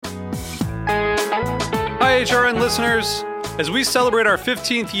HRN listeners. As we celebrate our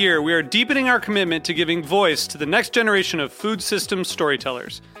 15th year, we are deepening our commitment to giving voice to the next generation of food systems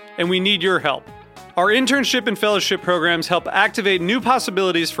storytellers, and we need your help. Our internship and fellowship programs help activate new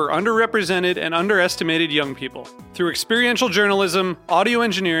possibilities for underrepresented and underestimated young people through experiential journalism, audio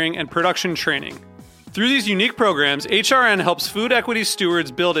engineering, and production training. Through these unique programs, HRN helps food equity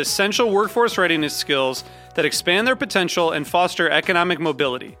stewards build essential workforce readiness skills that expand their potential and foster economic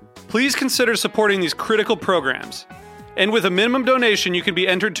mobility. Please consider supporting these critical programs. And with a minimum donation, you can be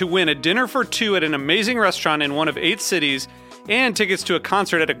entered to win a dinner for two at an amazing restaurant in one of 8 cities and tickets to a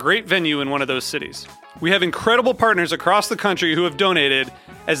concert at a great venue in one of those cities. We have incredible partners across the country who have donated,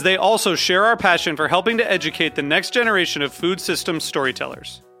 as they also share our passion for helping to educate the next generation of food systems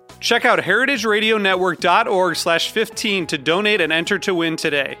storytellers. Check out heritageradionetwork.org/15 to donate and enter to win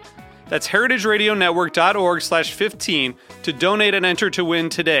today. That's heritageradionetwork.org/15 to donate and enter to win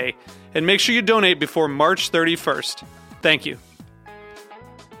today. And make sure you donate before March 31st. Thank you.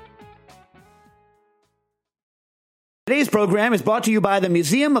 Today's program is brought to you by the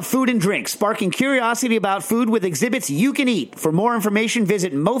Museum of Food and Drink, sparking curiosity about food with exhibits you can eat. For more information,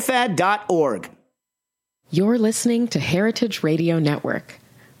 visit mofad.org. You're listening to Heritage Radio Network.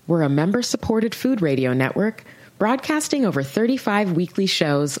 We're a member-supported food radio network broadcasting over 35 weekly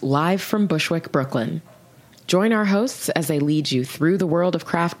shows live from Bushwick, Brooklyn. Join our hosts as they lead you through the world of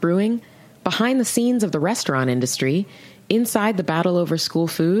craft brewing, behind the scenes of the restaurant industry, inside the battle over school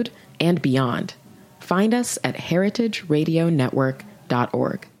food, and beyond. Find us at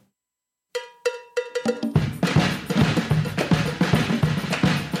heritageradionetwork.org.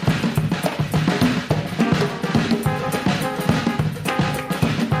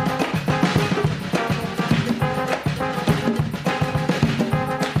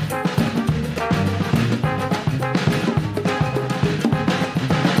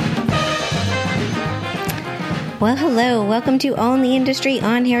 Well, hello. Welcome to All in the Industry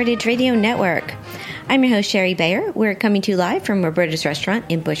on Heritage Radio Network. I'm your host, Shari Bayer. We're coming to you live from Roberta's Restaurant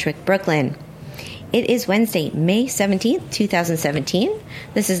in Bushwick, Brooklyn. It is Wednesday, May 17th, 2017.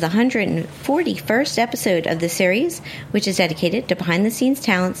 This is the 141st episode of the series, which is dedicated to behind-the-scenes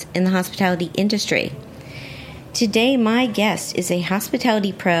talents in the hospitality industry. Today, my guest is a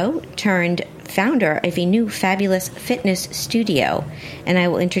hospitality pro turned founder of a new fabulous fitness studio, and I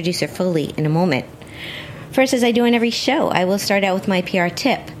will introduce her fully in a moment. First, as I do in every show, I will start out with my PR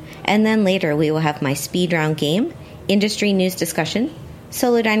tip, and then later we will have my speed round game, industry news discussion,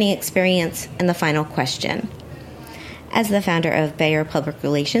 solo dining experience, and the final question. As the founder of Bayer Public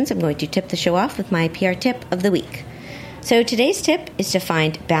Relations, I'm going to tip the show off with my PR tip of the week. So today's tip is to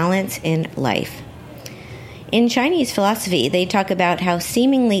find balance in life. In Chinese philosophy, they talk about how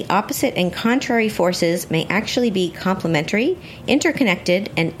seemingly opposite and contrary forces may actually be complementary, interconnected,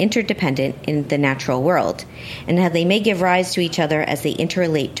 and interdependent in the natural world, and how they may give rise to each other as they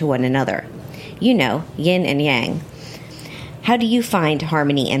interrelate to one another. You know, yin and yang. How do you find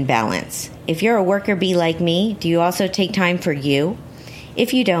harmony and balance? If you're a worker bee like me, do you also take time for you?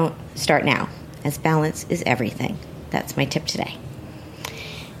 If you don't, start now, as balance is everything. That's my tip today.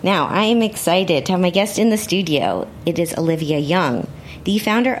 Now, I am excited to have my guest in the studio. It is Olivia Young, the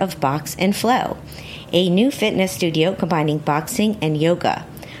founder of Box and Flow, a new fitness studio combining boxing and yoga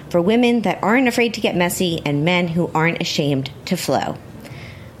for women that aren't afraid to get messy and men who aren't ashamed to flow.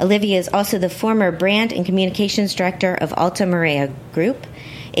 Olivia is also the former brand and communications director of Altamarea Group,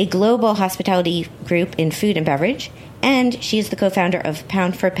 a global hospitality group in food and beverage, and she is the co-founder of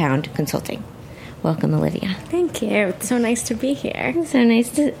Pound for Pound Consulting. Welcome, Olivia. Thank you. It's so nice to be here. It's so nice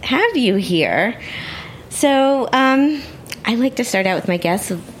to have you here. So I like to start out with my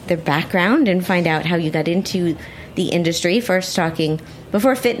guests with their background and find out how you got into the industry. First,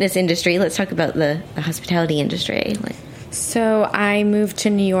 before fitness industry, let's talk about the hospitality industry. So I moved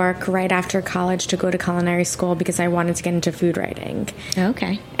to New York right after college to go to culinary school because I wanted to get into food writing.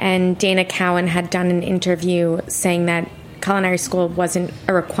 Okay. And Dana Cowan had done an interview saying that culinary school wasn't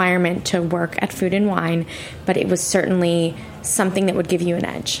a requirement to work at Food and Wine, but it was certainly something that would give you an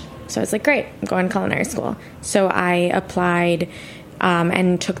edge. So I was like, great, I'm going to culinary school. So I applied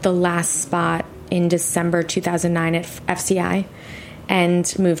and took the last spot in December 2009 at FCI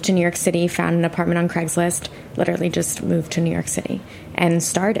and moved to New York City, found an apartment on Craigslist, literally just moved to New York City and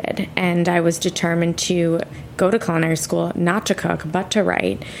started. And I was determined to go to culinary school, not to cook, but to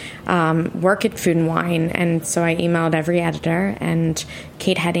write, work at Food and Wine. And so I emailed every editor, and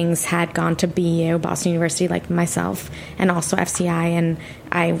Kate Headings had gone to BU, Boston University, like myself, and also FCI. And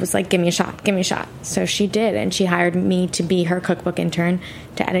I was like, give me a shot. So she did, and she hired me to be her cookbook intern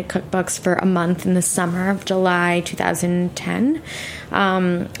to edit cookbooks for a month in the summer of July 2010.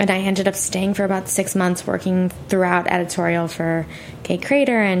 And I ended up staying for about 6 months, working throughout editorial for Kate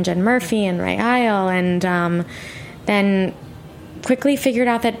Crater and Jen Murphy and Ray Isle, and then quickly figured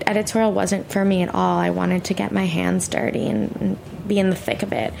out that editorial wasn't for me at all. I wanted to get my hands dirty and be in the thick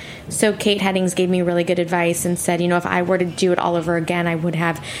of it. So Kate Headings gave me really good advice and said, if I were to do it all over again, I would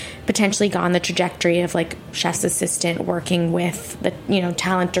have potentially gone the trajectory of like chef's assistant, working with the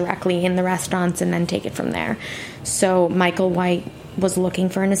talent directly in the restaurants, and then take it from there. So Michael White was looking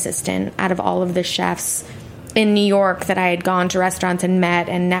for an assistant. Out of all of the chefs in New York that I had gone to restaurants and met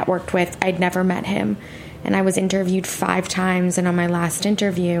and networked with, I'd never met him. And I was interviewed 5 times, and on my last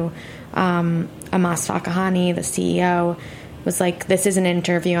interview, Amas Fakahani, the CEO, was like, "This is an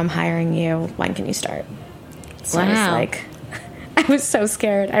interview. I'm hiring you. When can you start?" So wow. I was like, I was so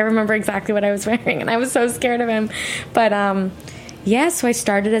scared. I remember exactly what I was wearing, and I was so scared of him. But so I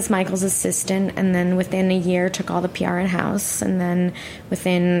started as Michael's assistant, and then within a year took all the PR in-house, and then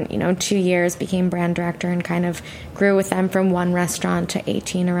within 2 years became brand director and kind of grew with them from 1 restaurant to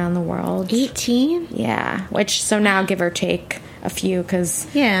 18 around the world. 18? Yeah, which so now give or take a few because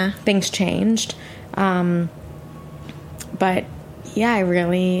things changed. But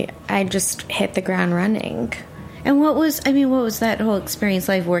yeah, I just hit the ground running. And what was that whole experience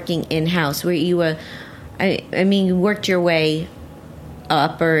like working in-house? Were you you worked your way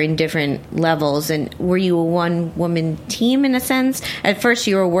up or in different levels, and were you a one-woman team in a sense? At first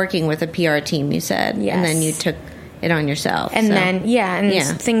you were working with a PR team, you said, yes. And then you took it on yourself. And then,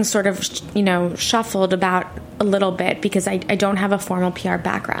 things sort of, shuffled about a little bit because I don't have a formal PR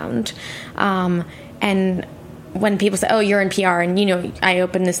background. And when people say, "Oh, you're in PR," and I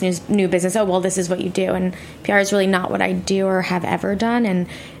open this new business. Oh, well, this is what you do, and PR is really not what I do or have ever done. And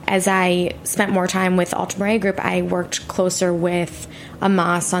as I spent more time with Altamarea Group, I worked closer with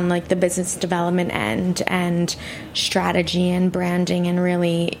Amas on like the business development end and strategy and branding, and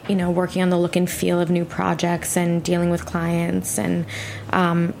really working on the look and feel of new projects and dealing with clients, and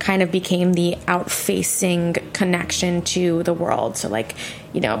kind of became the out-facing connection to the world. So like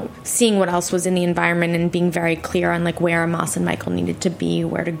seeing what else was in the environment and being very clear on like where Amas and Michael needed to be,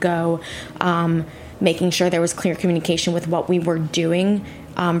 where to go, making sure there was clear communication with what we were doing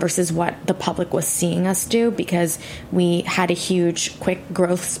versus what the public was seeing us do, because we had a huge, quick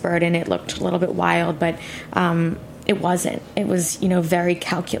growth spurt and it looked a little bit wild, but it wasn't. It was, very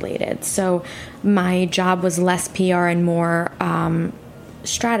calculated. So my job was less PR and more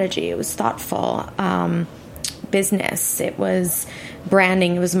strategy. It was thoughtful business. It was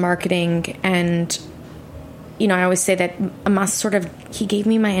branding. It was marketing. And, I always say that Amas he gave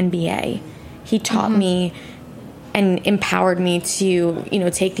me my MBA. He taught me and empowered me to,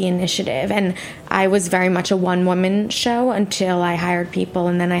 take the initiative. And I was very much a one-woman show until I hired people,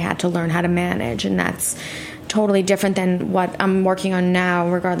 and then I had to learn how to manage. And that's totally different than what I'm working on now,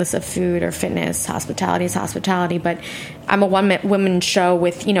 regardless of food or fitness. Hospitality is hospitality. But I'm a one-woman show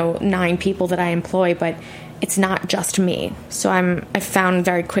with, 9 people that I employ, but it's not just me. So I found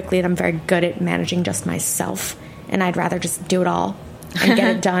very quickly that I'm very good at managing just myself, and I'd rather just do it all and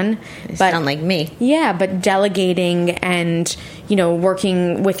get it done. You sound like me. Yeah, but delegating and,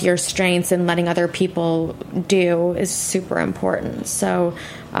 working with your strengths and letting other people do is super important. So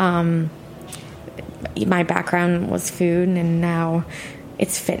my background was food, and now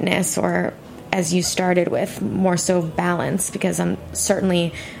it's fitness, or as you started with, more so balance, because I'm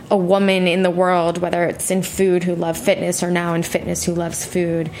certainly a woman in the world, whether it's in food who love fitness or now in fitness who loves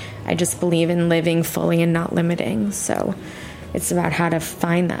food. I just believe in living fully and not limiting. So it's about how to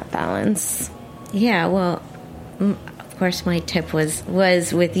find that balance. Yeah, well, of course, my tip was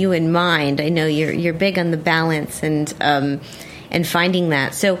with you in mind. I know you're big on the balance and finding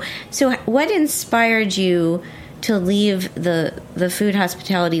that. So what inspired you to leave the food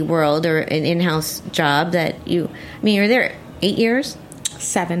hospitality world, or an in-house job that you were there 8 years?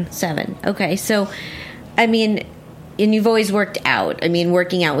 7. Okay, so and you've always worked out.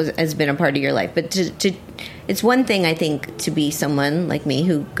 Working out has been a part of your life, but to it's one thing, I think, to be someone like me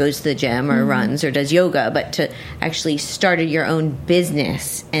who goes to the gym or runs or does yoga, but to actually started your own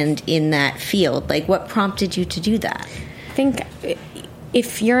business and in that field, like what prompted you to do that? I think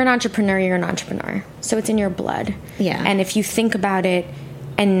if you're an entrepreneur, you're an entrepreneur. So it's in your blood. Yeah. And if you think about it,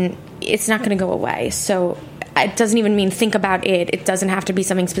 and it's not going to go away. So it doesn't even mean think about it. It doesn't have to be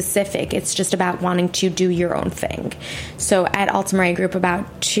something specific. It's just about wanting to do your own thing. So at Altamarea Group,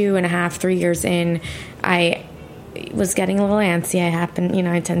 about 2.5, 3 years in, I was getting a little antsy.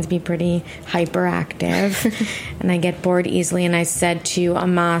 I tend to be pretty hyperactive and I get bored easily. And I said to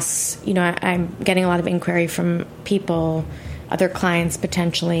Amas, I'm getting a lot of inquiry from people, other clients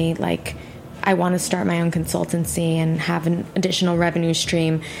potentially, like, I want to start my own consultancy and have an additional revenue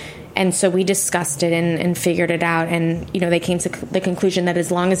stream. And so we discussed it and figured it out. And, they came to the conclusion that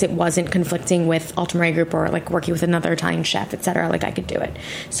as long as it wasn't conflicting with Altamarea Group or like working with another Italian chef, et cetera, like I could do it.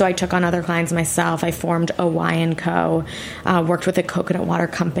 So I took on other clients myself. I formed a Y & Co., worked with a coconut water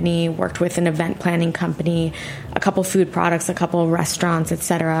company, worked with an event planning company, a couple food products, a couple restaurants, et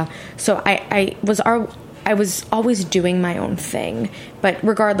cetera. So I was always doing my own thing. But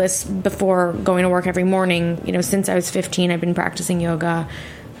regardless, before going to work every morning, since I was 15, I've been practicing yoga.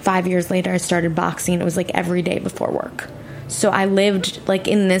 5 years later, I started boxing. It was like every day before work. So I lived like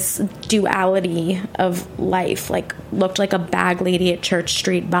in this duality of life, like looked like a bag lady at Church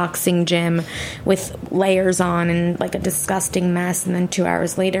Street boxing gym with layers on and like a disgusting mess. And then 2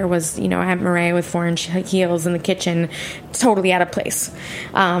 hours later was, Altamarea with 4-inch heels in the kitchen, totally out of place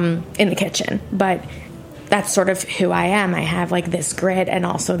in the kitchen. But that's sort of who I am. I have like this grit and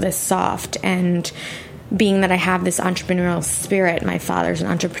also this soft. And being that I have this entrepreneurial spirit, my father's an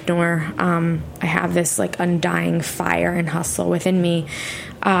entrepreneur, I have this like undying fire and hustle within me.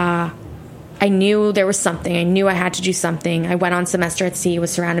 I knew there was something. I knew I had to do something. I went on semester at sea,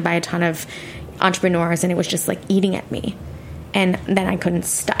 was surrounded by a ton of entrepreneurs, and it was just like eating at me. And then I couldn't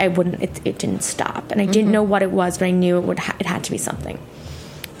stop. It didn't stop. And I didn't know what it was, but I knew it had to be something.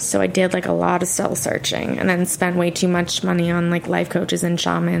 So I did like a lot of soul searching and then spent way too much money on like life coaches and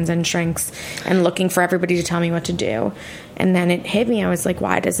shamans and shrinks and looking for everybody to tell me what to do. And then it hit me. I was like,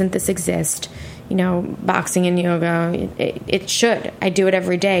 why doesn't this exist? Boxing and yoga, it should. I do it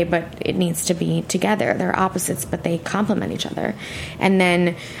every day, but it needs to be together. They're opposites, but they complement each other. And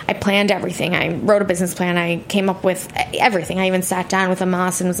then I planned everything. I wrote a business plan. I came up with everything. I even sat down with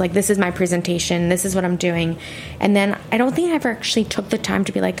Amos and was like, this is my presentation. This is what I'm doing. And then I don't think I ever actually took the time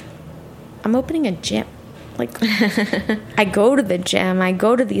to be like, I'm opening a gym. Like, I go to the gym, I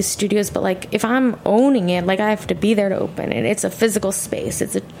go to these studios, but like, if I'm owning it, like, I have to be there to open it. It's a physical space.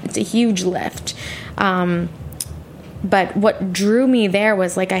 It's a huge lift. But what drew me there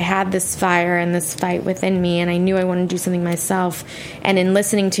was like, I had this fire and this fight within me, and I knew I wanted to do something myself. And in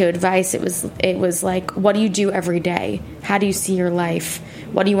listening to advice, it was like, what do you do every day? How do you see your life?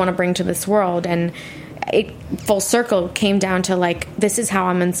 What do you want to bring to this world? And it full circle came down to like, this is how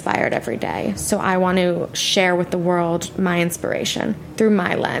I'm inspired every day. So I want to share with the world my inspiration through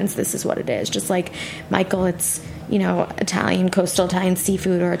my lens. This is what it is. Just like Michael, it's, Italian, coastal Italian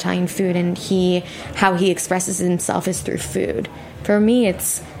seafood or Italian food. And how he expresses himself is through food. For me,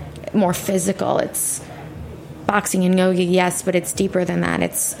 it's more physical. It's boxing and yoga, yes, but it's deeper than that.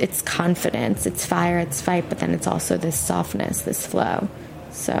 It's confidence, it's fire, it's fight, but then it's also this softness, this flow.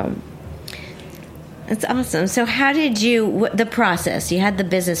 So that's awesome. So how did the process, you had the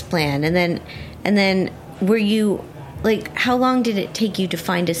business plan, and then were you, like, how long did it take you to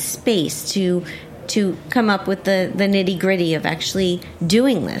find a space to come up with the nitty gritty of actually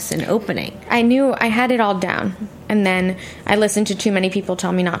doing this and opening? I knew I had it all down. And then I listened to too many people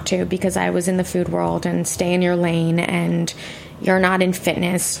tell me not to, because I was in the food world, and stay in your lane, and you're not in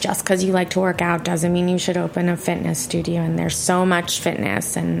fitness. Just because you like to work out doesn't mean you should open a fitness studio. And there's so much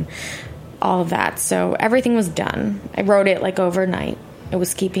fitness and all of that. So everything was done. I wrote it like overnight. It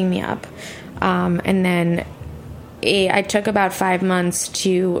was keeping me up. And then I took about 5 months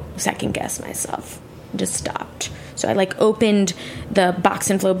to second guess myself. Just stopped. So I like opened the Box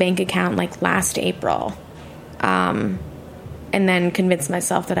and Flow bank account like last April. And then convinced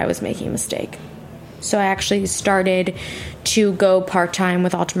myself that I was making a mistake. So I actually started to go part-time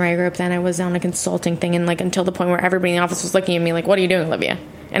with Altamarea Group. Then I was on a consulting thing, and like until the point where everybody in the office was looking at me like, what are you doing, Olivia?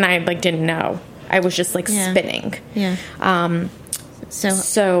 And I like didn't know. I was just like spinning. Yeah. But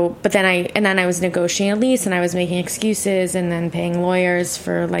then I was negotiating a lease, and I was making excuses and then paying lawyers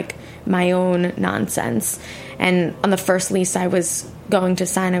for like my own nonsense. And on the first lease I was going to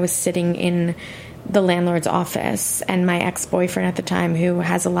sign, I was sitting in the landlord's office, and my ex-boyfriend at the time, who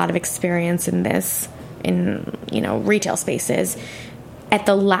has a lot of experience in this, in, retail spaces, at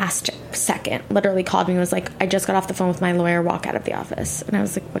the last second literally called me and was like, I just got off the phone with my lawyer, walk out of the office. And I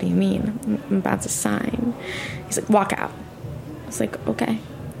was like, what do you mean? I'm about to sign. He's like, walk out. I was like, okay.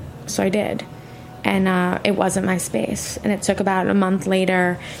 So I did. And it wasn't my space. And it took about a month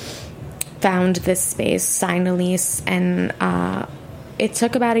later, found this space, signed a lease, and it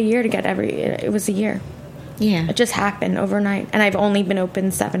took about a year to get it was a year. Yeah. It just happened overnight. And I've only been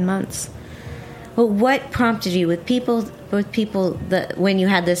open 7 months. Well, what prompted you with people that when you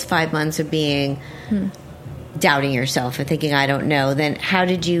had this 5 months of being doubting yourself or thinking, I don't know, then how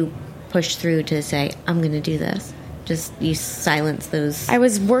did you push through to say, I'm going to do this? Just you silence those. I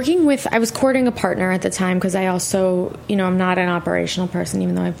was courting a partner at the time because I also, I'm not an operational person,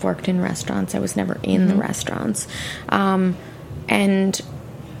 even though I've worked in restaurants. I was never in the restaurants. And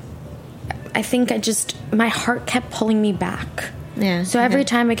I think my heart kept pulling me back. Yeah. So every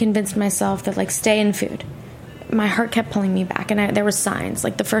time I convinced myself that, like, stay in food, my heart kept pulling me back. And there were signs.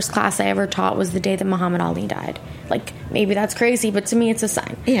 Like, the first class I ever taught was the day that Muhammad Ali died. Like, maybe that's crazy, but to me it's a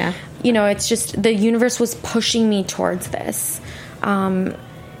sign. Yeah. It's just the universe was pushing me towards this. And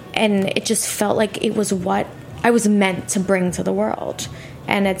it just felt like it was what I was meant to bring to the world.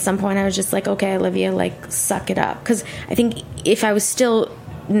 And at some point I was just like, okay, Olivia, like, suck it up. Because I think if I was still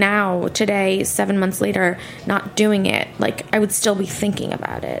now, today, 7 months later, not doing it, like, I would still be thinking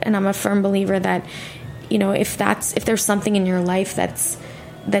about it. And I'm a firm believer that, if there's something in your life that's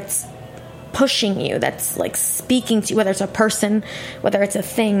pushing you, that's, like, speaking to you, whether it's a person, whether it's a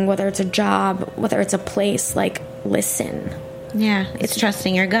thing, whether it's a job, whether it's a place, like, listen. Yeah, it's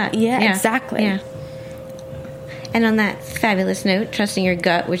trusting your gut. Yeah, exactly. Yeah. And on that fabulous note, trusting your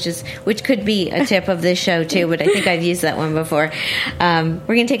gut, which could be a tip of this show too, but I think I've used that one before. We're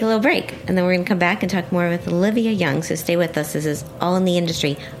going to take a little break, and then we're going to come back and talk more with Olivia Young. So stay with us. This is All in the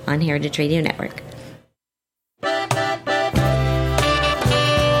Industry on Heritage Radio Network.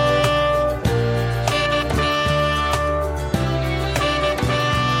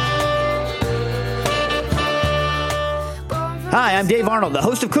 Hi, I'm Dave Arnold, the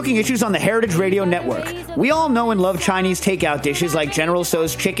host of Cooking Issues on the Heritage Radio Network. We all know and love Chinese takeout dishes like General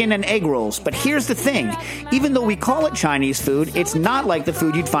Tso's chicken and egg rolls. But here's the thing. Even though we call it Chinese food, it's not like the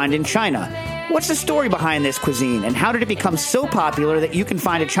food you'd find in China. What's the story behind this cuisine, and how did it become so popular that you can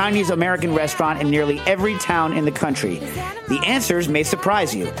find a Chinese-American restaurant in nearly every town in the country? The answers may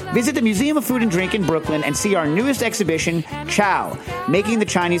surprise you. Visit the Museum of Food and Drink in Brooklyn and see our newest exhibition, Chow, Making the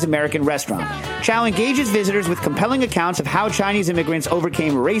Chinese-American Restaurant. Chow engages visitors with compelling accounts of how Chinese immigrants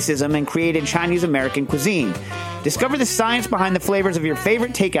overcame racism and created Chinese-American cuisine. Discover the science behind the flavors of your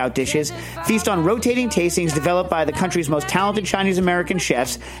favorite takeout dishes, feast on rotating tastings developed by the country's most talented Chinese-American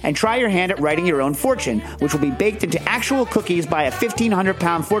chefs, and try your hand at writing your own fortune, which will be baked into actual cookies by a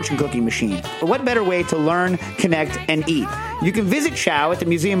 1,500-pound fortune cookie machine. But what better way to learn, connect, and eat? You can visit Chow at the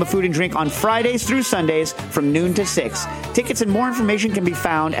Museum of Food and Drink on Fridays through Sundays from noon to 6. Tickets and more information can be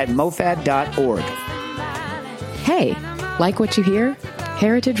found at mofad.org. Hey, like what you hear?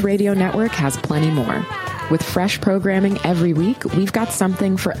 Heritage Radio Network has plenty more. With fresh programming every week, we've got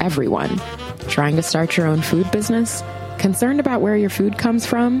something for everyone. Trying to start your own food business? Concerned about where your food comes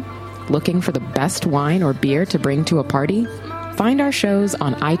from? Looking for the best wine or beer to bring to a party? Find our shows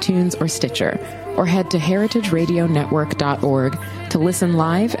on iTunes or Stitcher, or head to heritageradionetwork.org to listen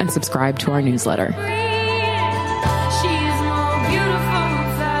live and subscribe to our newsletter.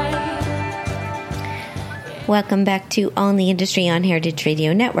 Welcome back to All in the Industry on Heritage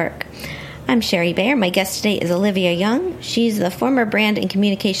Radio Network. I'm Shari Bayer. My guest today is Olivia Young. She's the former brand and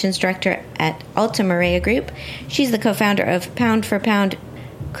communications director at Altamarea Group. She's the co-founder of Pound for Pound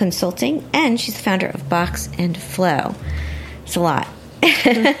Consulting, and she's the founder of Box and Flow. It's a lot.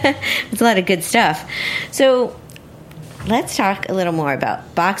 It's a lot of good stuff. So let's talk a little more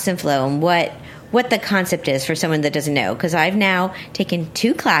about Box and Flow and what the concept is for someone that doesn't know, because I've now taken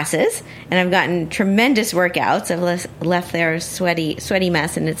 2 classes and I've gotten tremendous workouts. I've left there a sweaty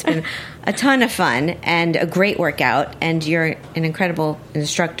mess, and it's been a ton of fun and a great workout, and you're an incredible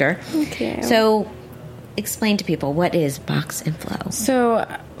instructor. Thank you. So explain to people, what is Box and Flow? So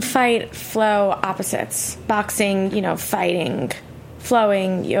fight, flow, opposites. Boxing, fighting.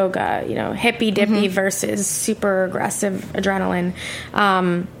 Flowing, yoga, hippy-dippy versus super aggressive adrenaline.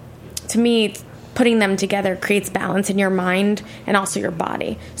 To me, putting them together creates balance in your mind and also your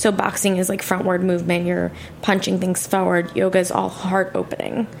body. So boxing is like frontward movement. You're punching things forward. Yoga is all heart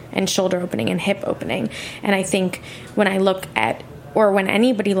opening and shoulder opening and hip opening. And I think when I look at, or when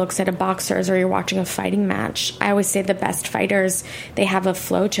anybody looks at a boxer's, or you're watching a fighting match, I always say the best fighters, they have a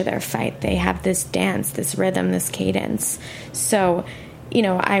flow to their fight. They have this dance, this rhythm, this cadence. So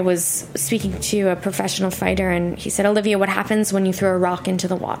I was speaking to a professional fighter, and he said, Olivia, what happens when you throw a rock into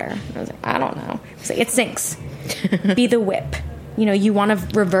the water? And I was like, I don't know. He's like, it sinks. Be the whip. You want to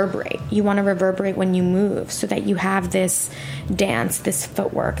reverberate. You want to reverberate when you move, so that you have this dance, this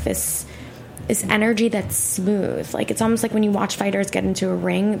footwork, this energy that's smooth. Like, it's almost like when you watch fighters get into a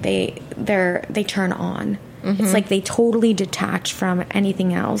ring, they turn on. Mm-hmm. It's like they totally detach from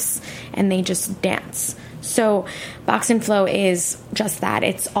anything else, and they just dance. So Box and Flow is just that.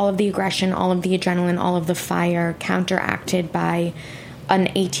 It's all of the aggression, all of the adrenaline, all of the fire, counteracted by an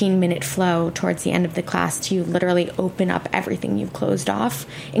 18-minute flow towards the end of the class to literally open up everything you've closed off,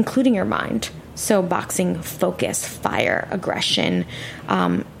 including your mind. So boxing, focus, fire, aggression,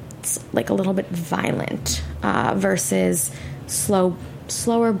 it's like a little bit violent versus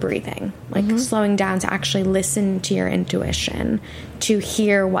slower breathing, like slowing down to actually listen to your intuition, to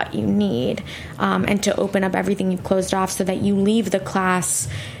hear what you need, and to open up everything you've closed off so that you leave the class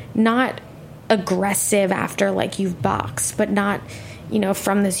not aggressive after like you've boxed, but not,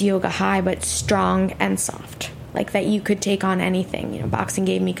 from this yoga high, but strong and soft. Like that you could take on anything. Boxing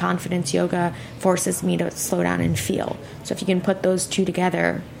gave me confidence. Yoga forces me to slow down and feel. So if you can put those two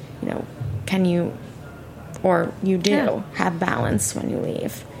together, can you, or you do, have balance when you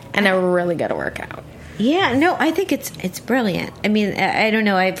leave and a really good workout. Yeah, no, I think it's brilliant. I mean, I don't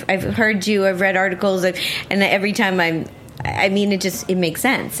know. I've heard you. I've read articles, and every time it makes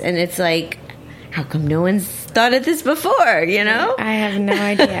sense. And it's like, how come no one's thought of this before? I have no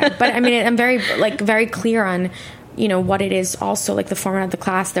idea. But I mean, I'm very clear on, what it is. Also, like the format of the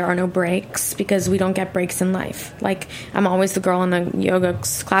class, there are no breaks because we don't get breaks in life. Like I'm always the girl in the yoga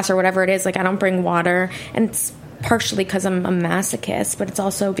class or whatever it is. Like I don't bring water, and it's partially because I'm a masochist, but it's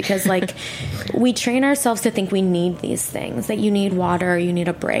also because like we train ourselves to think we need these things, that you need water, you need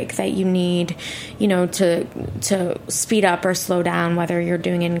a break, that you need, to speed up or slow down, whether you're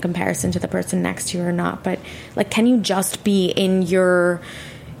doing it in comparison to the person next to you or not. But like, can you just be in your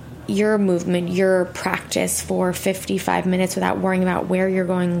movement, your practice for 55 minutes without worrying about where you're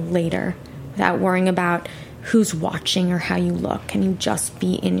going later, without worrying about who's watching or how you look? Can you just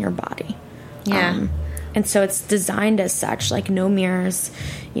be in your body? Yeah. And so it's designed as such, like no mirrors.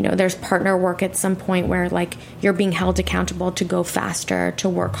 There's partner work at some point where like you're being held accountable to go faster, to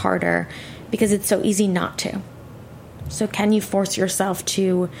work harder, because it's so easy not to. So can you force yourself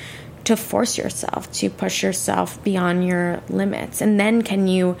to push yourself beyond your limits? And then can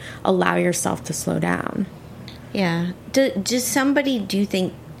you allow yourself to slow down? Yeah. Do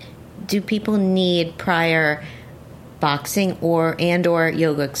people need prior boxing or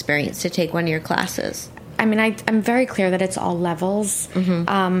yoga experience to take one of your classes? I mean, I'm very clear that it's all levels.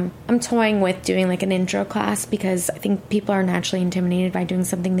 I'm toying with doing like an intro class because I think people are naturally intimidated by doing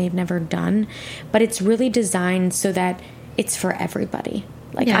something they've never done. But it's really designed so that it's for everybody.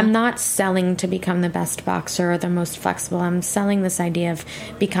 Like, I'm not selling to become the best boxer or the most flexible. I'm selling this idea of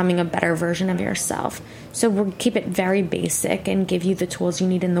becoming a better version of yourself. So we'll keep it very basic and give you the tools you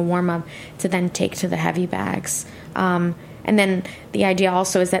need in the warm-up to then take to the heavy bags. And then the idea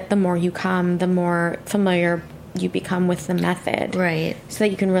also is that the more you come, the more familiar you become with the method. Right. So that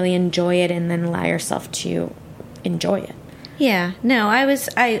you can really enjoy it and then allow yourself to enjoy it. Yeah. No, I was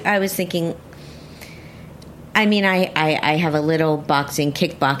thinking, I mean, I have a little boxing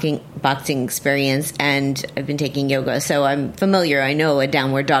experience, and I've been taking yoga, so I'm familiar. I know a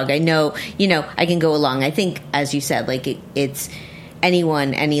downward dog. I know, I can go along. I think, as you said, like it's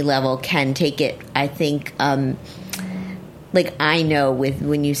anyone, any level can take it. I think, like I know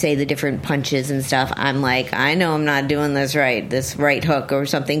when you say the different punches and stuff, I'm like, I know I'm not doing this right hook or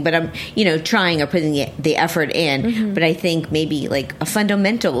something, but I'm, trying or putting the effort in. But I think maybe like a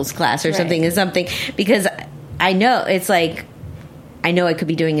fundamentals class or something is something, because I know it's like, I know I could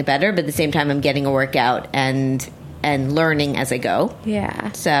be doing it better, but at the same time I'm getting a workout and learning as I go.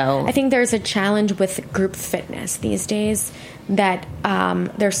 Yeah. So I think there's a challenge with group fitness these days that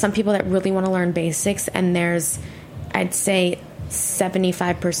there's some people that really want to learn basics, and there's, I'd say,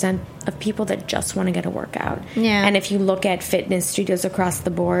 75% of people that just want to get a workout. Yeah. And if you look at fitness studios across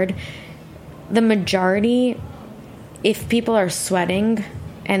the board, the majority, if people are sweating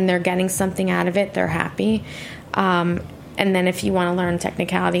and they're getting something out of it, they're happy. And then if you want to learn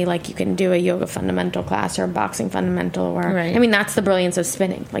technicality, like you can do a yoga fundamental class or a boxing fundamental, or I mean, that's the brilliance of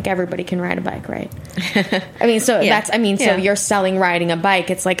spinning. Like everybody can ride a bike, right? I mean, so so you're selling riding a bike.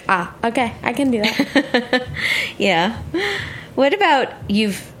 It's like, okay, I can do that. Yeah. What about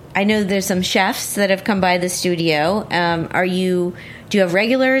I know there's some chefs that have come by the studio. Do you have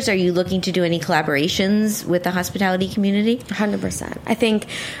regulars? Are you looking to do any collaborations with the hospitality community? 100%. I think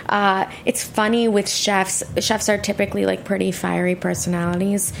it's funny with chefs. Chefs are typically like pretty fiery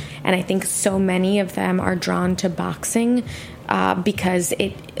personalities, and I think so many of them are drawn to boxing because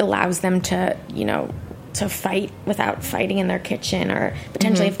it allows them to, to fight without fighting in their kitchen, or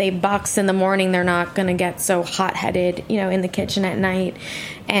potentially if they box in the morning, they're not going to get so hot-headed, in the kitchen at night.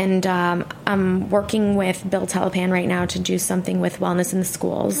 And I'm working with Bill Telepan right now to do something with wellness in the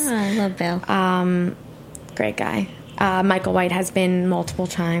schools. Oh, I love Bill. Great guy. Michael White has been multiple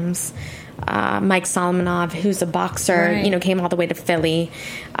times. Mike Solomonov, who's a boxer, came all the way to Philly.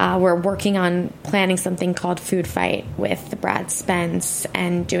 We're working on planning something called Food Fight with Brad Spence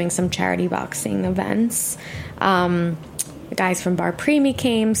and doing some charity boxing events. The guys from Bar Primi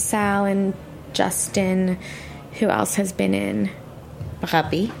came, Sal and Justin. Who else has been in?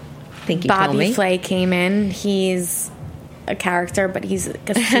 Bobby. I think you told me. Bobby Flay came in. He's a character, but he's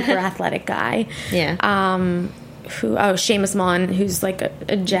a super athletic guy. Yeah. Seamus Mullen, who's like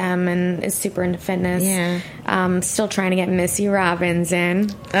a gem and is super into fitness. Yeah. Still trying to get Missy Robbins in.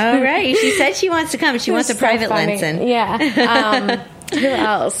 Oh, right. She said she wants to come. She wants a private lesson. Yeah. Who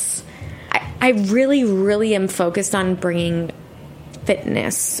else? I really, really am focused on bringing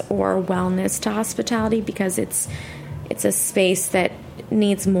fitness or wellness to hospitality because it's a space that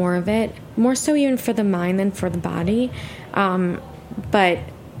needs more of it, more so even for the mind than for the body. But,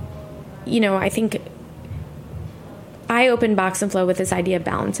 I think I open Box and Flow with this idea of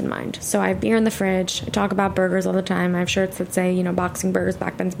balance in mind. So I have beer in the fridge. I talk about burgers all the time. I have shirts that say, boxing burgers,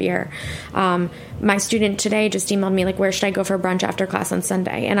 backbends beer. My student today just emailed me, where should I go for brunch after class on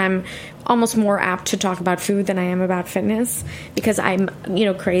Sunday? And I'm almost more apt to talk about food than I am about fitness because I'm,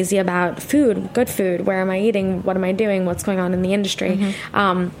 crazy about food, good food. Where am I eating? What am I doing? What's going on in the industry?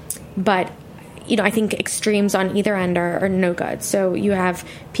 Mm-hmm. But I think extremes on either end are no good. So you have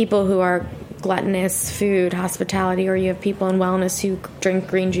people who are gluttonous food, hospitality, or you have people in wellness who drink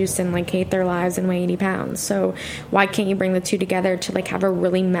green juice and hate their lives and weigh 80 pounds. So why can't you bring the two together to have a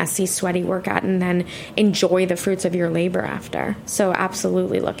really messy, sweaty workout and then enjoy the fruits of your labor after? So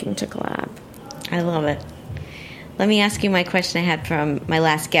absolutely looking to collab. I love it. Let me ask you my question I had from my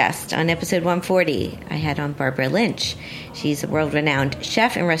last guest. On episode 140, I had on Barbara Lynch. She's a world-renowned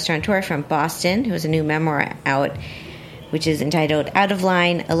chef and restaurateur from Boston who has a new memoir out, which is entitled Out of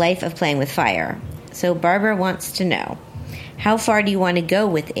Line, A Life of Playing with Fire. So Barbara wants to know, how far do you want to go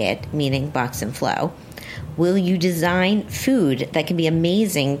with it, meaning Box and Flow? Will you design food that can be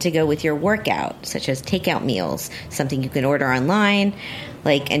amazing to go with your workout, such as takeout meals, something you can order online?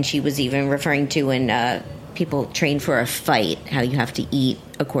 And she was even referring to when people train for a fight, how you have to eat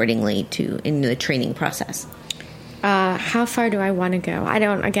accordingly in the training process. How far do I want to go?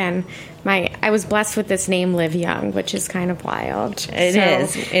 I was blessed with this name, Liv Young, which is kind of wild.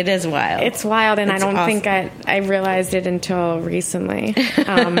 It is wild. It's wild, and it's I don't awesome. Think I realized it until recently,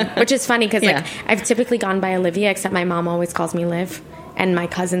 which is funny because I've typically gone by Olivia, except my mom always calls me Liv. And my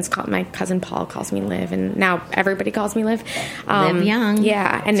cousin Paul calls me Liv, and now everybody calls me Liv. Live young.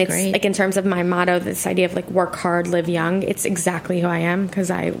 Yeah, and That's it's great. In terms of my motto, this idea of work hard, live young. It's exactly who I am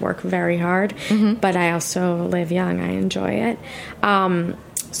because I work very hard, but I also live young. I enjoy it.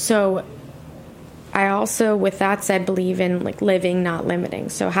 So I also, with that said, believe in living, not limiting.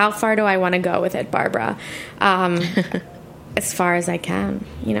 So how far do I want to go with it, Barbara? As far as I can.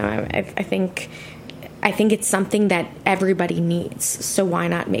 I think it's something that everybody needs, so why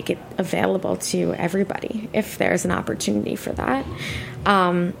not make it available to everybody if there's an opportunity for that?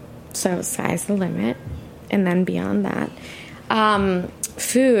 So sky's the limit, and then beyond that.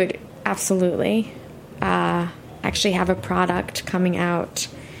 Food, absolutely. Actually have a product coming out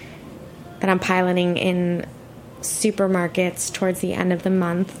that I'm piloting in supermarkets towards the end of the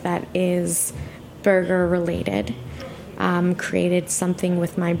month that is burger related. Created something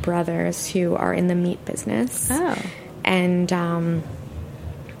with my brothers who are in the meat business. Oh. And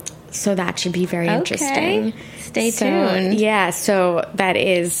so that should be very interesting. Stay tuned. Yeah, so that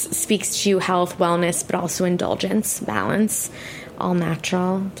speaks to health, wellness, but also indulgence, balance, all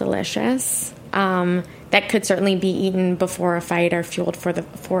natural, delicious. That could certainly be eaten before a fight or fueled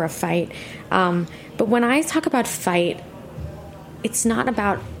for a fight. But when I talk about fight, it's not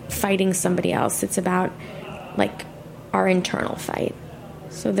about fighting somebody else. It's about our internal fight.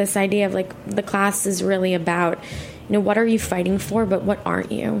 So this idea of the class is really about, what are you fighting for, but what aren't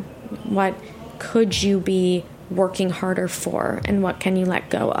you? What could you be working harder for, and what can you let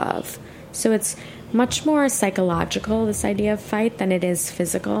go of? So it's much more psychological, this idea of fight, than it is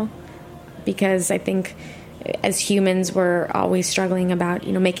physical, because I think as humans we're always struggling about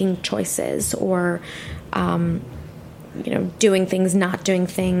making choices or doing things, not doing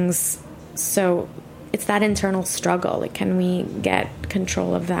things. So it's that internal struggle. Can we get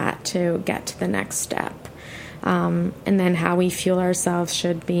control of that to get to the next step? And then how we fuel ourselves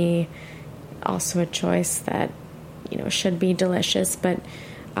should be also a choice that, should be delicious, but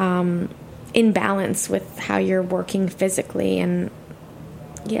in balance with how you're working physically, and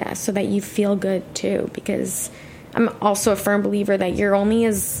so that you feel good too, because I'm also a firm believer that you're only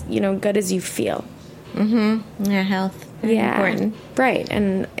as, good as you feel. Mm-hmm. Yeah, health Very important. Right.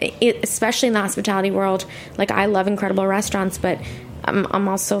 And especially in the hospitality world, like I love incredible restaurants, but I'm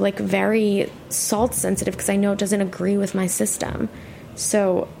also like very salt sensitive because I know it doesn't agree with my system.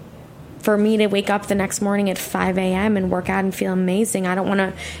 So for me to wake up the next morning at 5 a.m. and work out and feel amazing, I don't want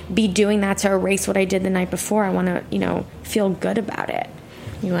to be doing that to erase what I did the night before. I want to, feel good about it.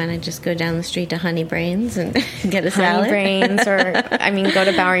 You want to just go down the street to Honey Brains and get a salad? Honey Brains, or, go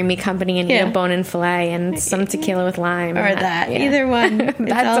to Bowery Meat Company and eat a bone-in filet and some tequila with lime. Or that. Yeah. Either one. That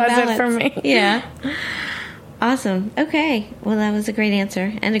does it for me. Yeah. Awesome. Okay. Well, that was a great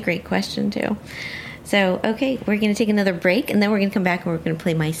answer and a great question, too. So, okay, we're going to take another break, and then we're going to come back and we're going to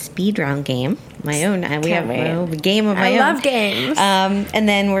play my speed round game. My own. We have a game of my own. I love games. And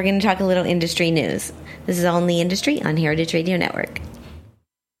then we're going to talk a little industry news. This is All in the Industry on Heritage Radio Network.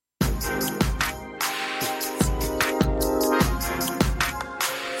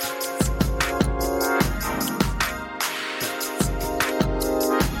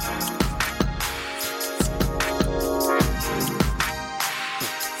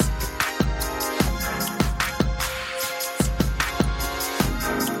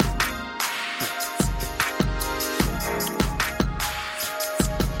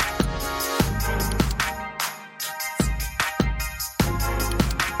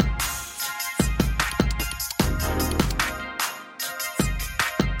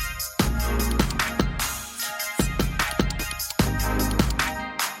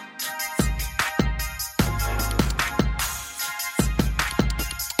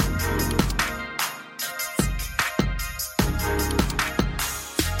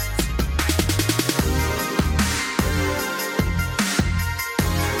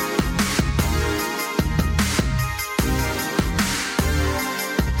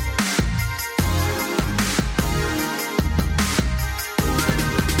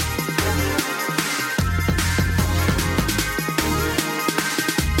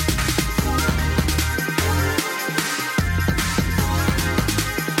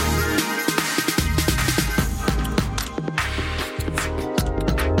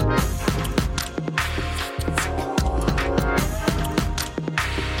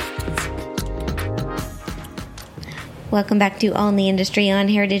 Welcome back to All in the Industry on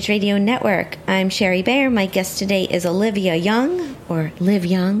Heritage Radio Network. I'm Shari Bayer. My guest today is Olivia Young, or Liv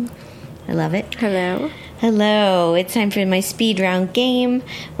Young. I love it. Hello. Hello. It's time for my speed round game.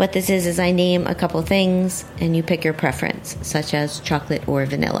 What this is I name a couple things, and you pick your preference, such as chocolate or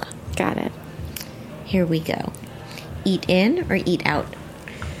vanilla. Got it. Here we go. Eat in or eat out?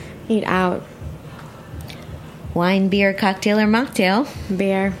 Eat out. Wine, beer, cocktail, or mocktail?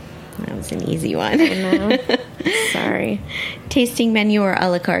 Beer. That was an easy one. I know. Sorry. Tasting menu or a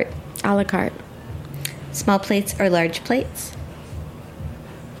la carte? A la carte. Small plates or large plates?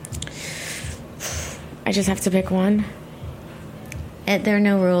 I just have to pick one. There are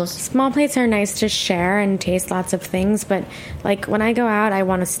no rules. Small plates are nice to share and taste lots of things, but like when I go out, I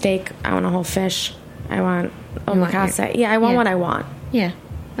want a steak, I want a whole fish, I want omakase. I want what I want. Yeah.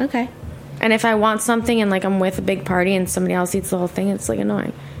 Okay. And if I want something and like I'm with a big party and somebody else eats the whole thing, it's like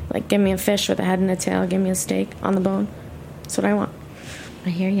annoying. Like, give me a fish with a head and a tail. Give me a steak on the bone. That's what I want. I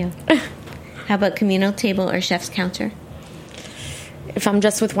hear you. How about communal table or chef's counter? If I'm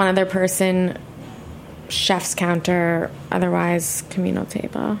just with one other person, chef's counter. Otherwise, communal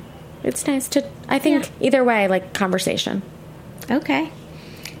table. It's nice to, I think, either way, like conversation. Okay.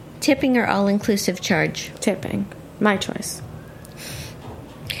 Tipping or all-inclusive charge? Tipping. My choice.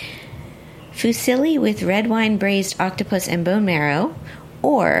 Fusilli with red wine braised octopus and bone marrow,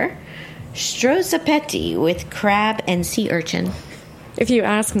 or strozzapetti with crab and sea urchin. If you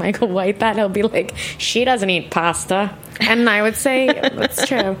ask Michael White that, he'll be like, she doesn't eat pasta. And I would say, that's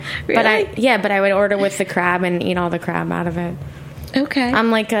true. Really? But I would order with the crab and eat all the crab out of it. Okay.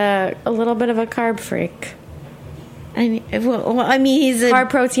 I'm like a little bit of a carb freak. I mean, he's a... High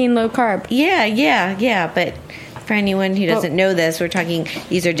protein, low carb. Yeah. But for anyone who doesn't know this, we're talking,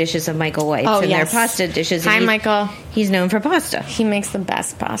 these are dishes of Michael White's, and they're pasta dishes. Hi, Michael. He's known for pasta. He makes the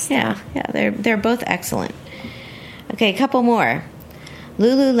best pasta. Yeah, they're both excellent. Okay, a couple more.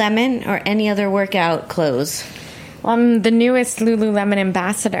 Lululemon or any other workout clothes? Well, I'm the newest Lululemon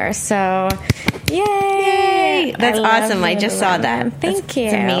ambassador, so yay! That's awesome. I just saw that. Thank you.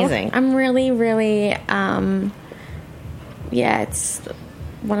 It's amazing. I'm really, really, it's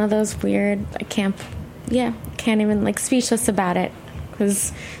one of those weird, can't even, like, speechless about it,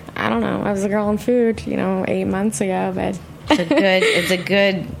 because, I don't know, I was a girl in food, 8 months ago, but... It's a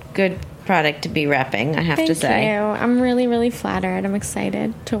good product to be repping, I have to say. Thank you. I'm really, really flattered. I'm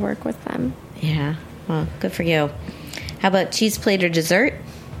excited to work with them. Yeah. Well, good for you. How about cheese plate or dessert?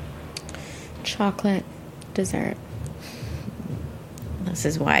 Chocolate dessert. This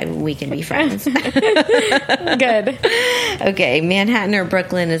is why we can be friends. Good. Okay, Manhattan or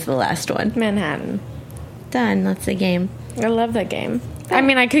Brooklyn is the last one. Manhattan. Done. That's the game. I love that game. I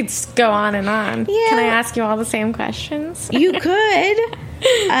mean, I could go on and on. Yeah. Can I ask you all the same questions? You could.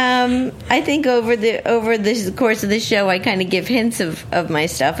 I think over the course of the show, I kind of give hints of my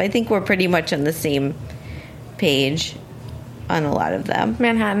stuff. I think we're pretty much on the same page on a lot of them.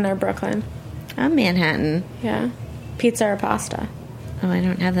 Manhattan or Brooklyn? I'm Manhattan. Yeah. Pizza or pasta? Oh, I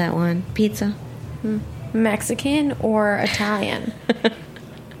don't have that one. Pizza. Mexican or Italian?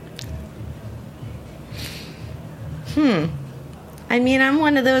 I mean, I'm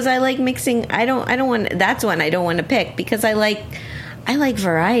one of those. I like mixing. I don't want. That's one I don't want to pick because I like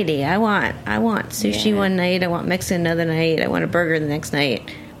variety. I want sushi one night. I want Mexican another night. I want a burger the next night.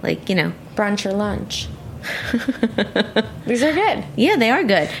 Like, Brunch or lunch? These are good. Yeah, they are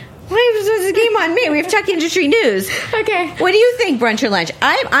good. Why is this game on me? We have Tech Industry News. Okay. What do you think, brunch or lunch?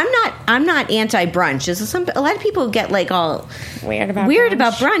 I'm not anti brunch. A lot of people get like all weird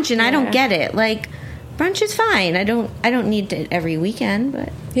about brunch, and I don't get it. Like, brunch is fine. I don't need it every weekend,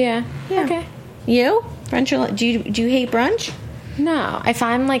 but yeah. Okay. You brunch or lunch? Do you hate brunch? No. If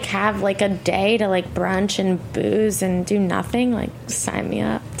I'm like have like a day to like brunch and booze and do nothing, like sign me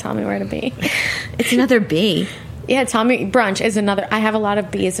up. Tell me where to be. It's another B. Yeah, tell me. Brunch is another. I have a lot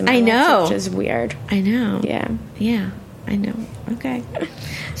of B's in my life, which is weird. I know. Yeah. Yeah, I know. Okay.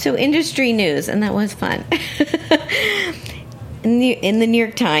 So industry news, and that was fun. In the New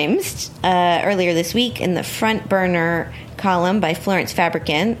York Times, earlier this week, in the front burner column by Florence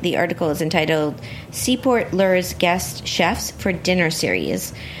Fabricant, the article is entitled "Seaport Lures Guest Chefs for Dinner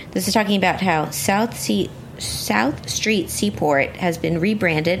Series." This is talking about how South Street Seaport has been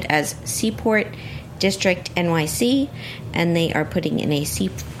rebranded as Seaport District NYC, and they are putting in a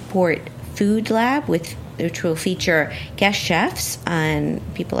Seaport Food Lab which will feature guest chefs and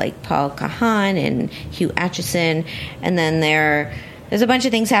people like Paul Kahan and Hugh Atchison. And then there's a bunch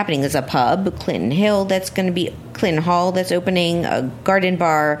of things happening. There's a pub, Clinton Hall, that's opening, a garden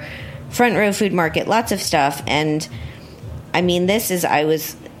bar, front row food market, lots of stuff. And I mean, I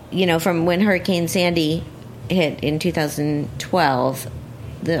was from when Hurricane Sandy hit in 2012,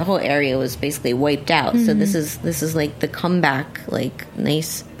 the whole area was basically wiped out. Mm-hmm. So this is like the comeback, like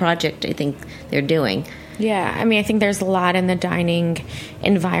nice project I think they're doing. Yeah, I mean, I think there's a lot in the dining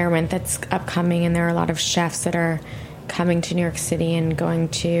environment that's upcoming, and there are a lot of chefs that are coming to New York City and going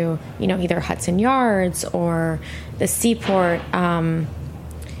to, either Hudson Yards or the Seaport.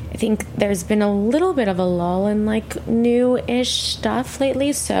 I think there's been a little bit of a lull in like new-ish stuff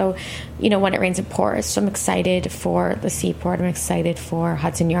lately. So, when it rains it pours. So I'm excited for the Seaport. I'm excited for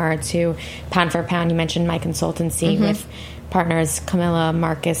Hudson Yards, who pound for pound, you mentioned my consultancy with partners Camilla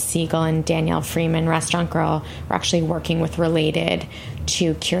Marcus Siegel and Danielle Freeman, Restaurant Girl, are actually working with Related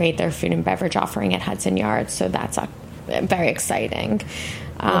to curate their food and beverage offering at Hudson Yards. So that's very exciting.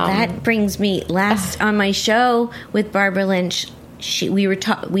 Well, that brings me on my show with Barbara Lynch. We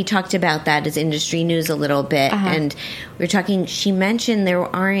talked about that as industry news a little bit, and we were talking. She mentioned there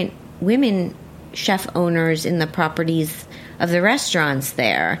aren't women chef owners in the properties of the restaurants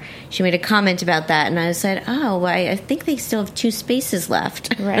there. She made a comment about that, and I said, "Oh, well, I think they still have 2 spaces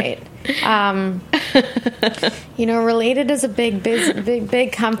left." Right. Related is a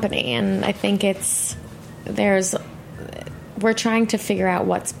big company, and I think we're trying to figure out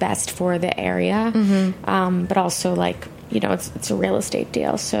what's best for the area, but also like. It's a real estate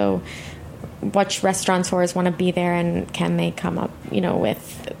deal. So which restaurateurs want to be there, and can they come up,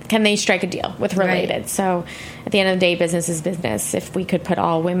 can they strike a deal with Related? Right. So at the end of the day, business is business. If we could put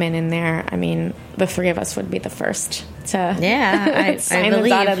all women in there, I mean, the 3 of us would be the first to sign the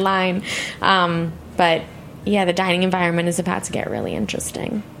dotted line. But yeah, the dining environment is about to get really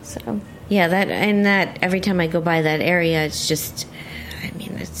interesting. So yeah, that every time I go by that area, it's just... I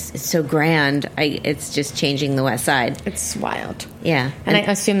mean, it's so grand. It's just changing the West Side. It's wild. Yeah. And I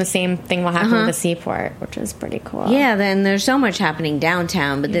assume the same thing will happen with the Seaport, which is pretty cool. Yeah, then there's so much happening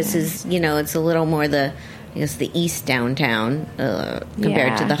downtown, but this is, it's a little more the east downtown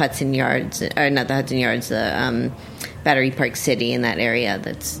compared to the Hudson Yards, or not the Hudson Yards, the Battery Park City in that area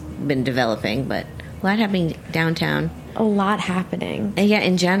that's been developing, but a lot happening downtown. A lot happening. Yeah,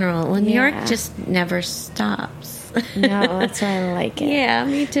 in general. Well, New York just never stops. No, that's why I like it. Yeah,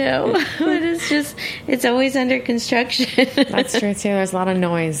 me too. But it's always under construction. That's true too. There's a lot of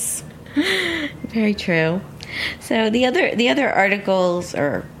noise. Very true. So the other articles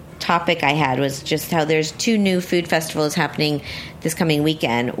or topic I had was just how there's 2 new food festivals happening this coming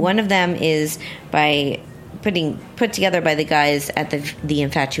weekend. One of them is put together by the guys at the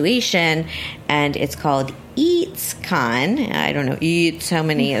Infatuation, and it's called Eat, Eats Con. I don't know, Eats, how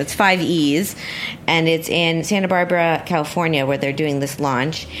many? It's 5 E's. And it's in Santa Barbara, California, where they're doing this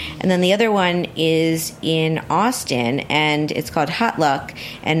launch. And then the other one is in Austin, and it's called Hot Luck.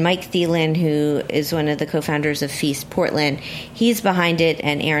 And Mike Thielen, who is one of the co-founders of Feast Portland, he's behind it.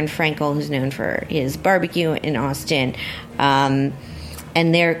 And Aaron Frankel, who's known for his barbecue in Austin. And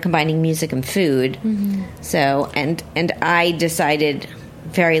they're combining music and food. Mm-hmm. So, and I decided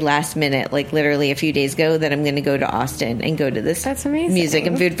very last minute, like literally a few days ago, that I'm going to go to Austin and go to this That's amazing. music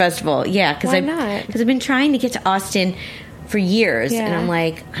and food festival. Yeah, because I've been trying to get to Austin for years, and I'm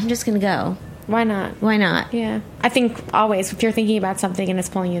like, I'm just going to go. Why not? Why not? Yeah. I think always, if you're thinking about something and it's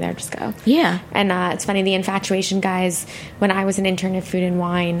pulling you there, just go. Yeah. And it's funny, the Infatuation guys, when I was an intern at Food and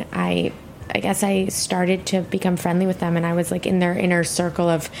Wine, I guess I started to become friendly with them, and I was like in their inner circle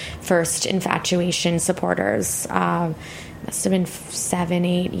of first Infatuation supporters. Must have been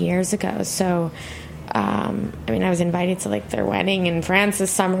 7-8 years ago. So, I mean, I was invited to like their wedding in France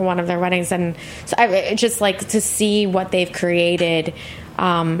this summer, one of their weddings, and so I just like to see what they've created.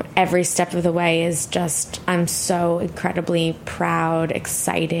 Every step of the way is just, I'm so incredibly proud,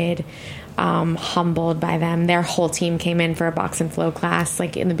 excited. Humbled by them. Their whole team came in for a box and flow class,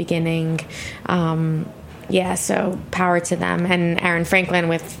 like in the beginning. So power to them. And Aaron Franklin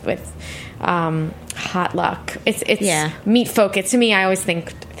with Hot Luck. It's meat focused. To me, I always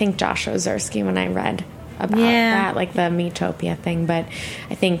think Josh Ozersky when I read about that, like the Meatopia thing. But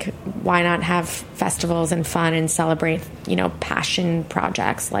I think why not have festivals and fun and celebrate, passion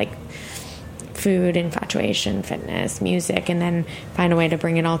projects like food, infatuation, fitness, music, and then find a way to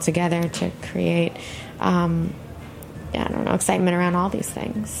bring it all together to create, excitement around all these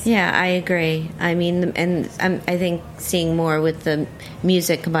things. Yeah, I agree. I mean, and I think seeing more with the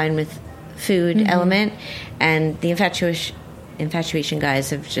music combined with food element, and the infatuation guys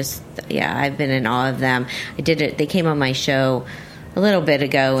have just, I've been in awe of them. I did it. They came on my show a little bit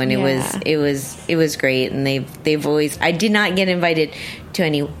ago, and it was great. And they've always, I did not get invited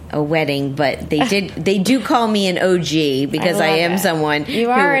to a wedding, but they do call me an OG because I am someone you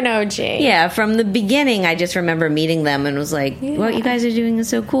are an OG. Yeah, from the beginning, I just remember meeting them and was like, what you guys are doing is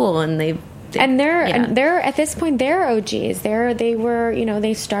so cool. And they're at this point, they're OGs. They were,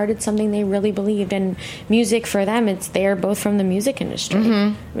 they started something they really believed in. Music for them, they're both from the music industry.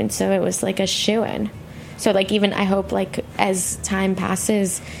 I mean, so it was like a shoo-in. So, like, even I hope, like, as time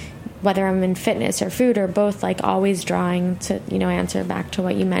passes, whether I'm in fitness or food or both, like, always drawing to, answer back to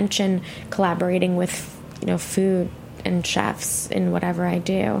what you mentioned, collaborating with, food and chefs in whatever I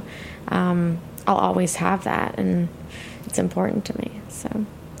do. I'll always have that, and it's important to me. So,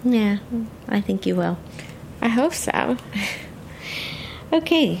 yeah, I think you will. I hope so.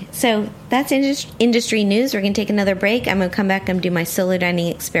 Okay, so that's industry news. We're going to take another break. I'm going to come back and do my solo dining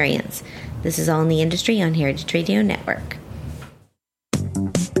experience. This is All in the Industry on Heritage Radio Network.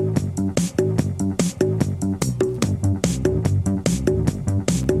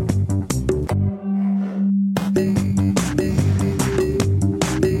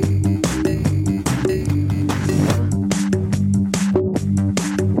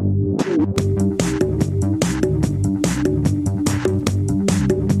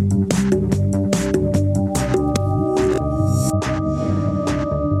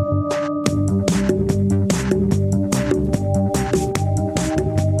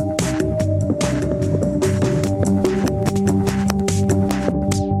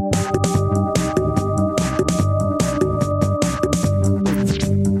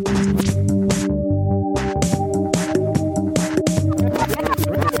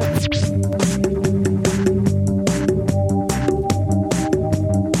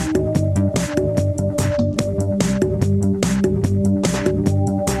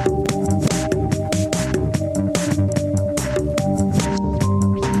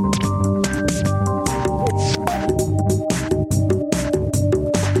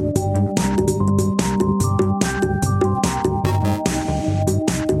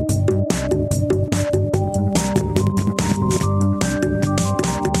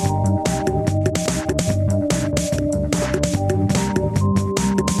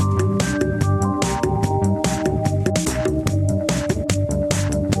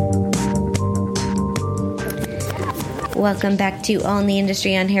 Welcome back to All in the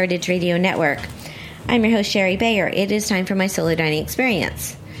Industry on Heritage Radio Network. I'm your host, Shari Bayer. It is time for my solo dining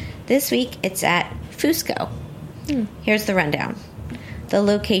experience. This week, it's at Fusco. Here's the rundown. The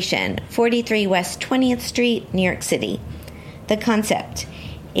location, 43 West 20th Street, New York City. The concept,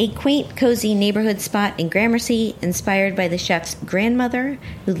 a quaint, cozy neighborhood spot in Gramercy inspired by the chef's grandmother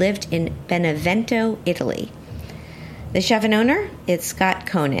who lived in Benevento, Italy. The chef and owner is Scott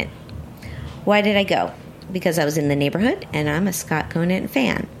Conant. Why did I go? because I was in the neighborhood, and I'm a Scott Conant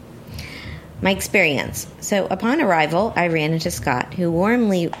fan. My experience. So upon arrival, I ran into Scott, who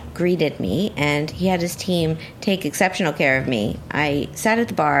warmly greeted me, and he had his team take exceptional care of me. I sat at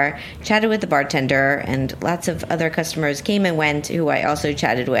the bar, chatted with the bartender, and lots of other customers came and went, who I also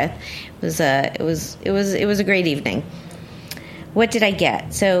chatted with. It was a great evening. What did I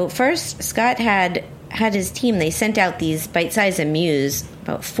get? So first, Scott had his team. They sent out these bite-sized amuse,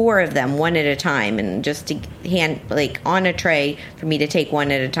 about 4 of them, one at a time, and just to hand, like, on a tray for me to take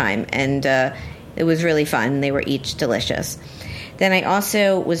one at a time. And it was really fun. They were each delicious. Then I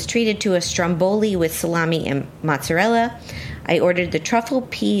also was treated to a stromboli with salami and mozzarella. I ordered the truffle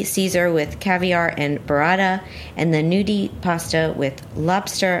pea Caesar with caviar and burrata, and the nudi pasta with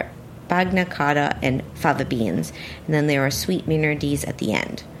lobster, bagna cotta, and fava beans. And then there were sweet mignardises at the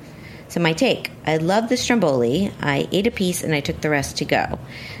end. So my take, I love the stromboli. I ate a piece and I took the rest to go.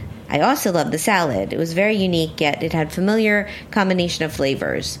 I also loved the salad. It was very unique, yet it had familiar combination of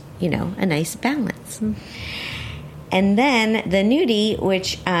flavors. A nice balance. And then the nudi,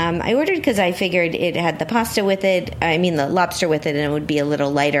 which I ordered because I figured it had the pasta with it, the lobster with it, and it would be a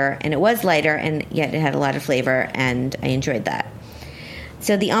little lighter. And it was lighter, and yet it had a lot of flavor, and I enjoyed that.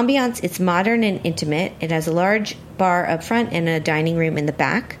 So the ambiance, it's modern and intimate. It has a large bar up front and a dining room in the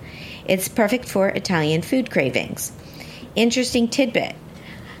back. It's perfect for Italian food cravings. Interesting tidbit.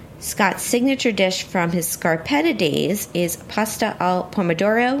 Scott's signature dish from his Scarpetta days is pasta al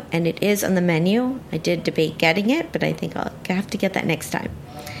pomodoro, and it is on the menu. I did debate getting it, but I think I'll have to get that next time.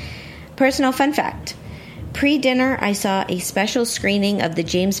 Personal fun fact. Pre-dinner, I saw a special screening of the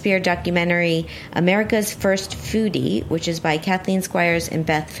James Beard documentary America's First Foodie, which is by Kathleen Squires and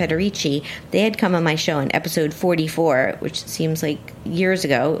Beth Federici. They had come on my show in episode 44, which seems like years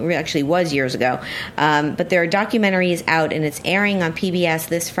ago. It actually was years ago. But their documentary is out, and it's airing on PBS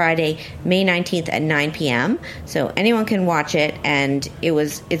this Friday, May 19th at 9 p.m. So anyone can watch it, and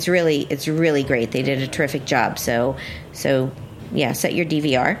it's really great. They did a terrific job. So yeah, set your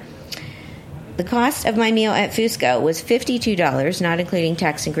DVR. The cost of my meal at Fusco was $52, not including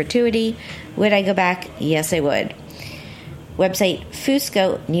tax and gratuity. Would I go back? Yes, I would. Website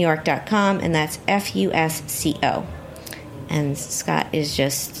FuscoNewYork.com, and that's FUSCO. And Scott is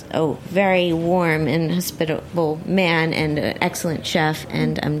just a very warm and hospitable man and an excellent chef,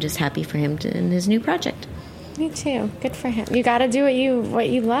 and I'm just happy for him in his new project. Me too. Good for him. You got to do what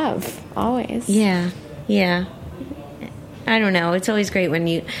you love, always. Yeah. I don't know. It's always great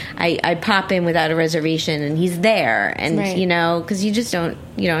when I pop in without a reservation and he's there, and right. Because you just don't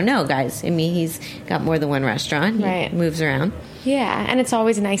know, guys. I mean, he's got more than one restaurant. He right. moves around. Yeah, and it's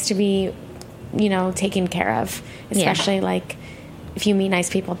always nice to be, taken care of, especially like if you meet nice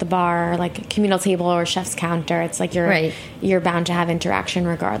people at the bar, like a communal table or chef's counter. It's like you're bound to have interaction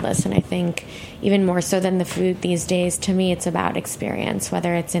regardless. And I think even more so than the food these days, to me, it's about experience.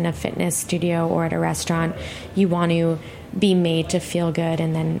 Whether it's in a fitness studio or at a restaurant, you want to be made to feel good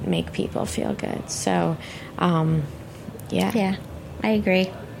and then make people feel good. So, yeah, I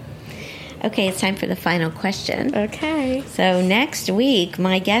agree. Okay, it's time for the final question. Okay. So next week,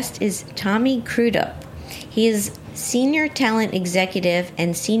 my guest is Tommy Crudup. He is Senior Talent Executive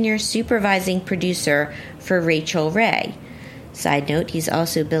and Senior Supervising Producer for Rachel Ray. Side note, he's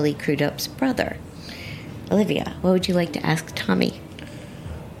also Billy Crudup's brother. Olivia, what would you like to ask Tommy?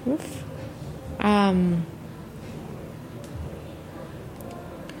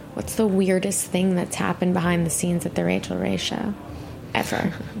 What's the weirdest thing that's happened behind the scenes at the Rachel Ray show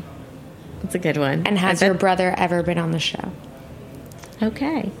ever? That's a good one. And has your brother ever been on the show?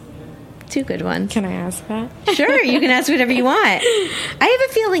 Okay. 2 good ones. Can I ask that? Sure, you can ask whatever you want. I have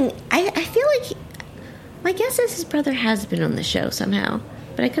a feeling, I feel like, my guess is his brother has been on the show somehow,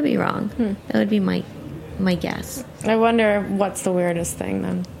 but I could be wrong. That would be my guess. I wonder what's the weirdest thing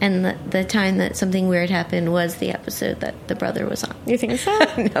then. And the time that something weird happened was the episode that the brother was on. You think so?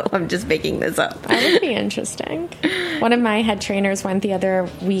 No, I'm just making this up. That would be interesting. One of my head trainers went the other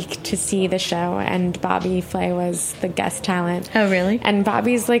week to see the show, and Bobby Flay was the guest talent. Oh, really? And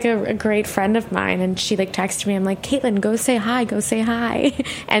Bobby's like a great friend of mine, and she like texted me. I'm like, Caitlin, go say hi.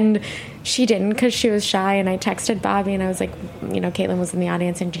 And she didn't because she was shy, and I texted Bobby, and I was like, Caitlin was in the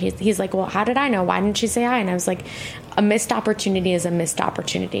audience, and he's like, well, how did I know? Why didn't she say hi? And I was like, a missed opportunity is a missed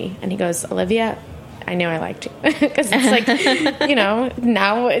opportunity. And he goes, Olivia, I knew I liked you. Because it's like,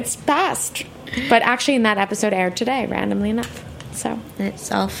 now it's past. But actually, in that episode aired today, randomly enough. So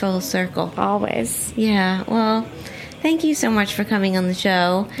it's all full circle. Always. Yeah. Well, thank you so much for coming on the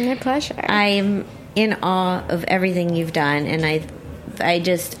show. My pleasure. I'm in awe of everything you've done, and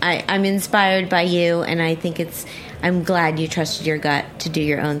I'm inspired by you, and I think I'm glad you trusted your gut to do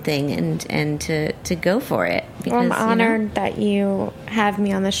your own thing and to go for it. Because, I'm honored that you have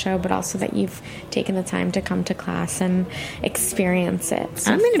me on the show, but also that you've taken the time to come to class and experience it.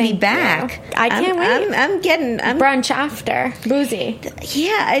 So I'm going to be back. I can't wait. I'm getting brunch after boozy.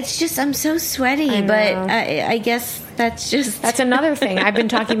 Yeah, it's just I'm so sweaty, but I guess that's another thing. I've been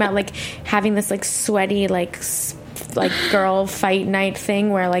talking about like having this like sweaty like girl fight night thing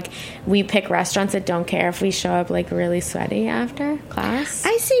where like we pick restaurants that don't care if we show up like really sweaty after class.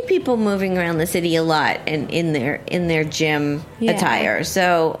 I see people moving around the city a lot in their gym attire.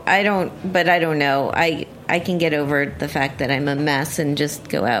 So I don't know. I can get over the fact that I'm a mess and just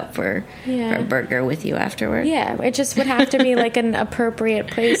go out for a burger with you afterward. Yeah, it just would have to be like an appropriate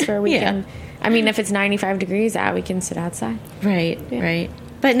place where we can. I mean, if it's 95 degrees out, we can sit outside. Right, right.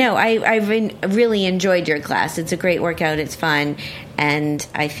 But no, I've really enjoyed your class. It's a great workout. It's fun, and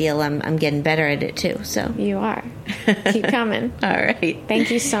I feel I'm getting better at it too. So you are. Keep coming. All right.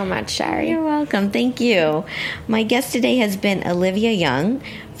 Thank you so much, Shari. You're welcome. Thank you. My guest today has been Olivia Young,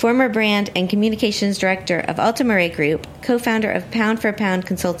 former brand and communications director of Altamarea Group, co-founder of Pound for Pound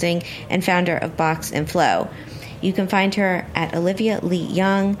Consulting, and founder of Box and Flow. You can find her at Olivia Lee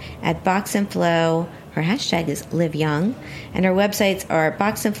Young at Box and Flow. Her hashtag is LiveYoung, and her websites are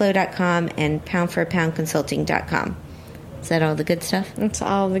boxandflow.com and poundforpoundconsulting.com. Is that all the good stuff? It's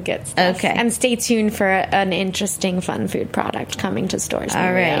all the good stuff. Okay. And stay tuned for an interesting fun food product coming to stores.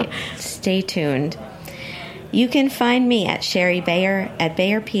 All right. Stay tuned. You can find me at Shari Bayer, at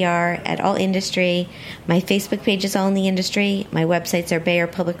Bayer PR, at All Industry. My Facebook page is All in the Industry. My websites are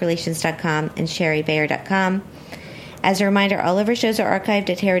BayerPublicRelations.com and ShariBayer.com. As a reminder, all of our shows are archived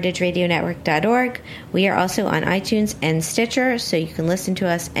at heritageradionetwork.org. We are also on iTunes and Stitcher, so you can listen to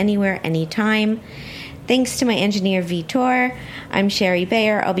us anywhere, anytime. Thanks to my engineer, Vitor. I'm Shari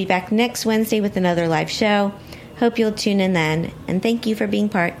Bayer. I'll be back next Wednesday with another live show. Hope you'll tune in then. And thank you for being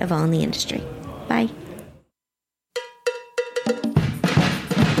part of All in the Industry. Bye.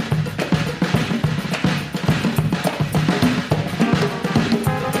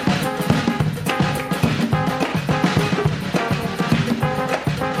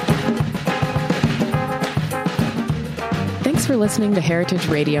 For listening to Heritage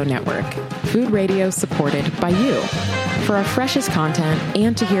Radio Network, food radio supported by you. For our freshest content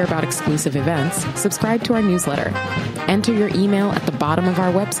and to hear about exclusive events, subscribe to our newsletter. Enter your email at the bottom of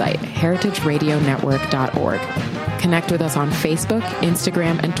our website, heritageradionetwork.org. Connect with us on Facebook,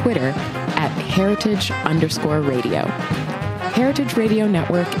 Instagram, and Twitter at heritage_radio. Heritage Radio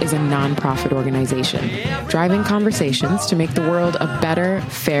Network is a nonprofit organization, driving conversations to make the world a better,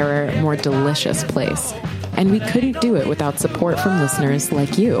 fairer, more delicious place. And we couldn't do it without support from listeners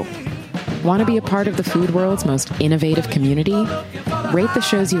like you. Want to be a part of the food world's most innovative community? Rate the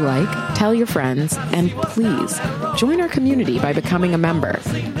shows you like, tell your friends, and please join our community by becoming a member.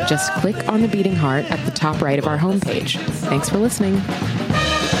 Just click on the beating heart at the top right of our homepage. Thanks for listening.